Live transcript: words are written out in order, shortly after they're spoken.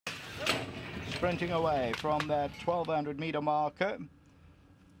sprinting away from that 1200-meter marker.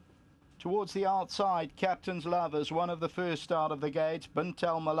 Towards the outside, Captain's Love is one of the first out of the gates. Bint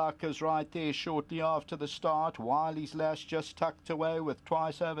El Malak is right there shortly after the start. Wiley's Lash just tucked away with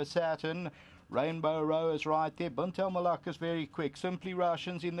Twice Over Saturn. Rainbow Row is right there. Bint El Malak is very quick. Simply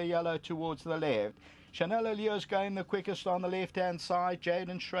Russians in the yellow towards the left. Chanel Leo's going the quickest on the left-hand side.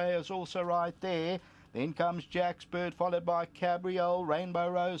 Jaden Schreier is also right there. Then comes Jack's Bird, followed by Cabriole. Rainbow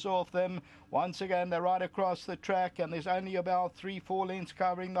Rose off them. Once again, they're right across the track, and there's only about 3-4 lengths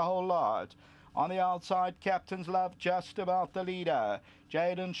covering the whole lot. On the outside, Captain's Love just about the leader.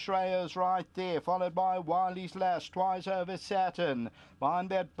 Jaden Schreier's right there, followed by Wiley's Lash, Twice Over Saturn. Behind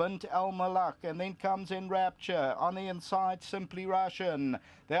that, Bint El Malak, and then comes In Rapture. On the inside, Simply Russian.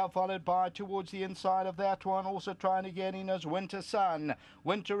 They're followed by, towards the inside of that one, also trying to get in, as Winter Sun.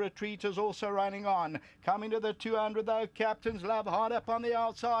 Winter Retreat is also running on. Coming to the 200 though, Captain's Love hard up on the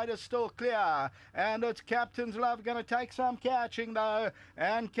outside is still clear. And it's Captain's Love going to take some catching though.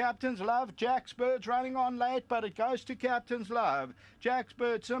 And Captain's Love, Jack's Bird's running on late, but it goes to Captain's Love. Jack's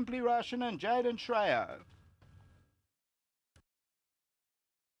Bird, Simply Russian, and Jaden Schreier.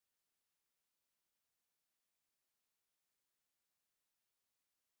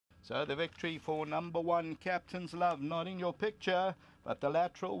 So the victory for number 1, Captain's Love, not in your picture, but the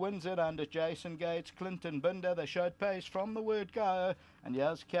lateral wins it under Jason Gates, Clinton Binder. They showed pace from the word go, and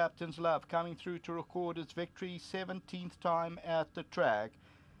here's Captain's Love coming through to record its victory, 17th time at the track.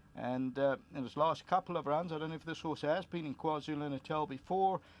 And in its last couple of runs, I don't know if this horse has been in KwaZulu-Natal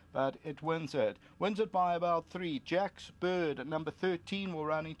before, but it wins it. Wins it by about 3. Jack's Bird at number 13 will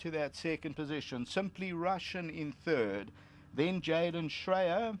run into that second position. Simply Russian in third. Then Jaden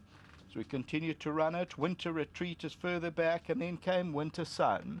Schreier. So we continue to run it. Winter Retreat is further back, and then came Winter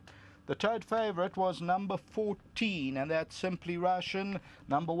Sun. The tote favourite was number 14, and that's Simply Russian.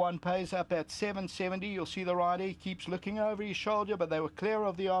 Number 1 pays up at 770. You'll see the rider, he keeps looking over his shoulder, but they were clear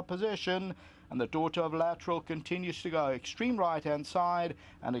of the opposition. And the Daughter of Lateral continues to go extreme right-hand side,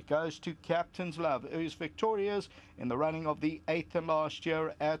 and it goes to Captain's Love, who is victorious in the running of the 8th and last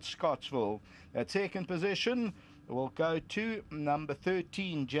year at Scottsville. That second position will go to number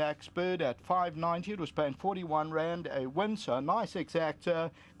 13, Jack's Bird, at 590. It was paying 41 Rand a win, so a nice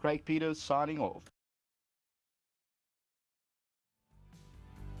exacta. Craig Peters signing off.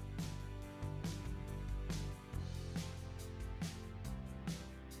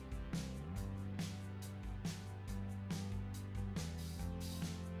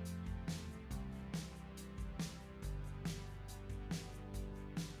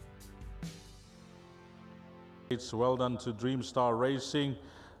 It's well done to Dreamstar Racing.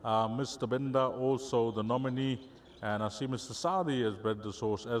 Mr. Binder also the nominee, and I see Mr. Saudi has bred this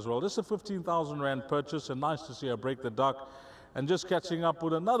horse as well. This is a 15,000 Rand purchase, and nice to see her break the duck. And just catching up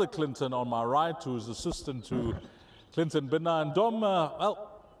with another Clinton on my right, who's assistant to Clinton Binder. And Dom,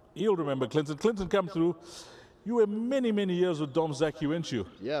 well, he'll remember Clinton. Clinton come through. You were many, many years with Dom Zaki, weren't you?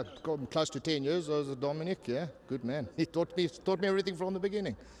 Yeah, close to 10 years. I was with Dominic. Yeah, good man. He taught me everything from the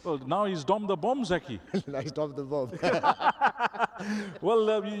beginning. Well, now he's Dom the Bomb Zaki. Now he's Dom the Bomb.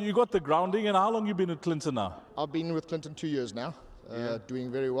 Well, you got the grounding, and how long you been with Clinton now? I've been with Clinton 2 years now.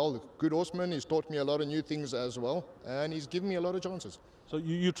 Doing very well. Good horseman. He's taught me a lot of new things as well, and he's given me a lot of chances. So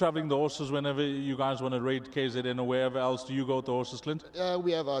you're traveling the horses whenever you guys want to raid KZN or wherever else. Do you go with the horses, Clint?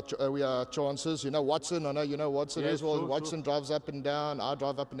 We have our chances. You know Watson. I know you know Watson as well. Sure, Watson drives up and down. I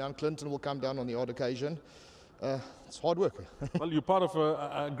drive up and down. Clinton will come down on the odd occasion. It's hard work. Well, you're part of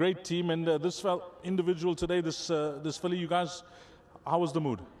a great team, and this individual today, this filly, you guys, how was the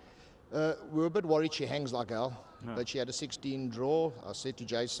mood? We're a bit worried she hangs like hell, but she had a 16 draw. I said to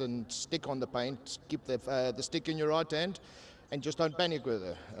Jason, stick on the paint, keep the stick in your right hand, and just don't panic with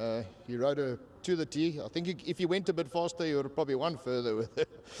her. He rode her to the tee. I think if he went a bit faster, he would have probably won further with her.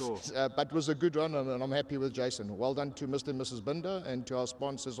 Sure. But it was a good run, and I'm happy with Jason. Well done to Mr. and Mrs. Binder and to our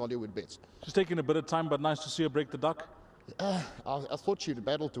sponsors, Hollywood Bets. She's taking a bit of time, but nice to see her break the duck. I thought she'd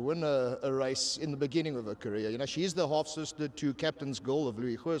battle to win a race in the beginning of her career. You know, she is the half-sister to Captain's Girl of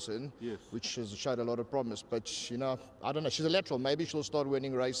Louis Goosen, yes, which has showed a lot of promise. But, you know, I don't know. She's a lateral. Maybe she'll start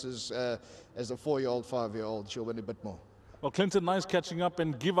winning races as a 4-year-old, 5-year-old. She'll win a bit more. Well, Clinton, nice catching up,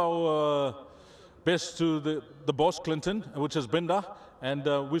 and give our best to the boss, Clinton, which is Binder,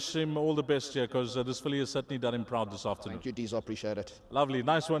 and wish him all the best here, because this filly has certainly done him proud this afternoon. Thank you, Deez. I appreciate it. Lovely.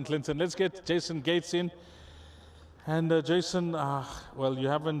 Nice one, Clinton. Let's get Jason Gates in. And Jason, well, you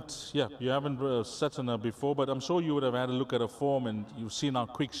haven't sat on her before, but I'm sure you would have had a look at her form, and you've seen how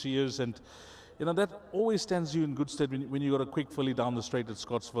quick she is, and you know that always stands you in good stead when you got a quick filly down the straight at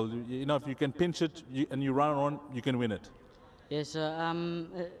Scottsville. You know, if you can pinch it and you run on, you can win it. Yes,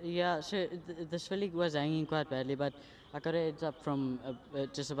 yeah, so this filly was hanging quite badly, but I got a heads up from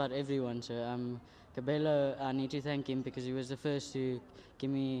just about everyone. So Cabello, I need to thank him because he was the first to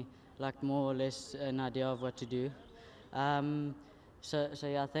give me like more or less an idea of what to do. So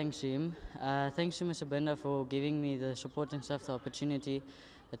yeah, thanks to him. Thanks to Mr. Bender for giving me the support and stuff, the opportunity.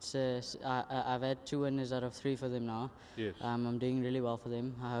 I've had 2 winners out of 3 for them now. Yes. I'm doing really well for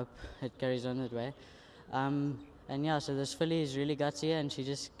them. I hope it carries on that way. And yeah, so this filly is really gutsy and she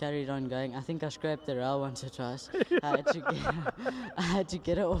just carried on going. I think I scraped the rail once or twice. I had to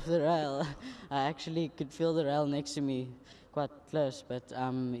get her off the rail. I actually could feel the rail next to me quite close. But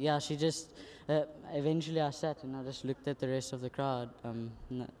yeah, she just, eventually I sat and I just looked at the rest of the crowd. No,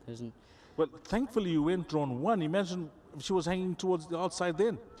 there wasn't. Well, thankfully you went drawn 1. Imagine if she was hanging towards the outside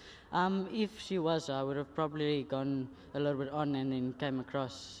then. If she was, I would have probably gone a little bit on and then came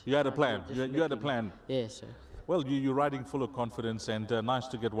across. You had a like, plan. just You had a looking. plan. Yes, sir. Well, you're riding full of confidence, and nice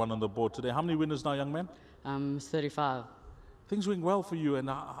to get 1 on the board today. How many winners now, young man? 35. Things going well for you, and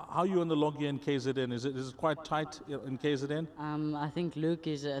how are you on the log here in KZN? Is it quite tight in KZN? I think Luke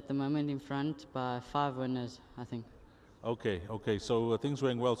is at the moment in front by 5 winners, I think. Okay. So things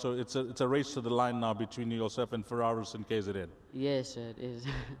going well. So it's a race to the line now between yourself and Ferraris in KZN. Yes, it is.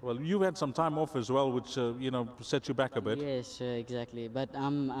 Well, you've had some time off as well, which set you back a bit. Yes, exactly. But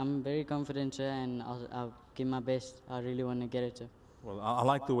I'm very confident, sir, and I'll give my best. I really want to get it, sir. Well, I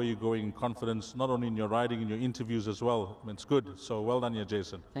like the way you're going in confidence, not only in your riding, in your interviews as well. It's good. So well done here,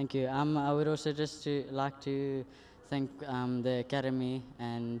 Jason. Thank you. I would also just like to thank the academy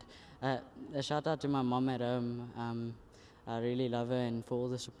and a shout out to my mom at home. I really love her and for all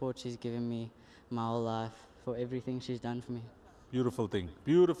the support she's given me my whole life, for everything she's done for me. Beautiful thing.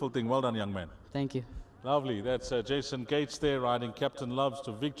 Beautiful thing. Well done, young man. Thank you. Lovely. That's Jason Gates there riding Captain Loves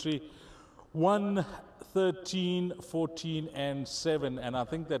to victory. 1, 13, 14 and 7. And I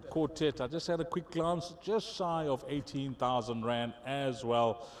think that quartet, I just had a quick glance, just shy of 18,000 Rand as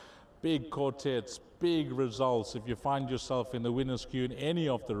well. Big quartets, big results. If you find yourself in the winner's queue in any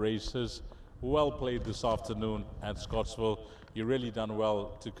of the races, well played this afternoon at Scottsville. You really done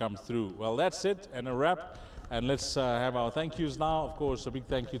well to come through. Well, that's it and a wrap. And let's have our thank yous now. Of course, a big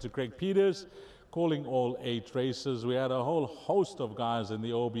thank you to Craig Peters, calling all 8 races. We had a whole host of guys in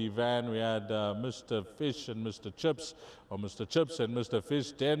the OB van. We had Mr. Fish and Mr. Chips, or Mr. Chips and Mr.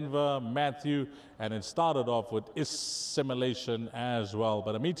 Fish, Denver, Matthew, and it started off with Assimilation as well.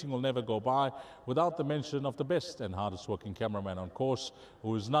 But a meeting will never go by without the mention of the best and hardest working cameraman on course,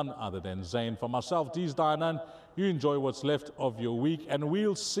 who is none other than Zane. For myself, Dees Dianan, you enjoy what's left of your week, and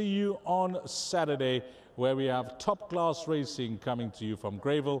we'll see you on Saturday, where we have top-class racing coming to you from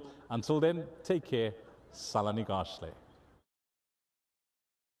Greyville. Until then, take care. Salani Gashle.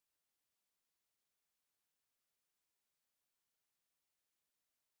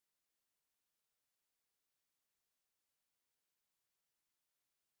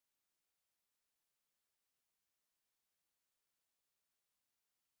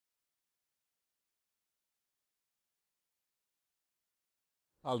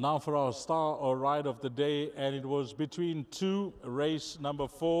 Well, now for our star or ride of the day, and it was between 2, race number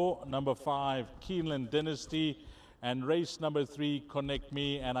 4, number 5, Keeneland Dynasty, and race number 3, Connect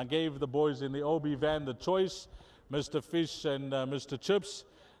Me. And I gave the boys in the OB van the choice, Mr. Fish and Mr. Chips,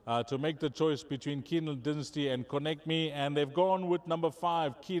 to make the choice between Keeneland Dynasty and Connect Me, and they've gone with number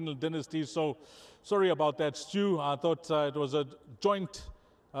 5, Keeneland Dynasty. So sorry about that, Stu. I thought it was a joint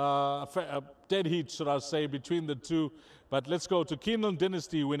dead heat, should I say, between the two. But let's go to Keeneland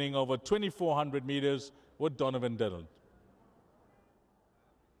Dynasty winning over 2,400 meters with Donovan Dillon.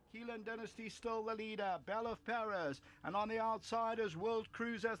 Keeneland Dynasty still the leader, Belle of Paris, and on the outside is World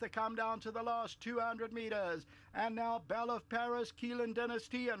Cruise as they come down to the last 200 meters. And now Belle of Paris, Keeneland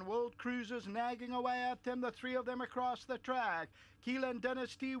Dynasty and World Cruise nagging away at them, the 3 of them across the track. Keeneland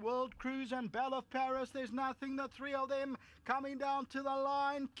Dynasty, World Cruise and Belle of Paris, there's nothing, the 3 of them coming down to the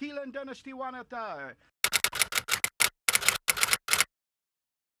line. Keeneland Dynasty won it though.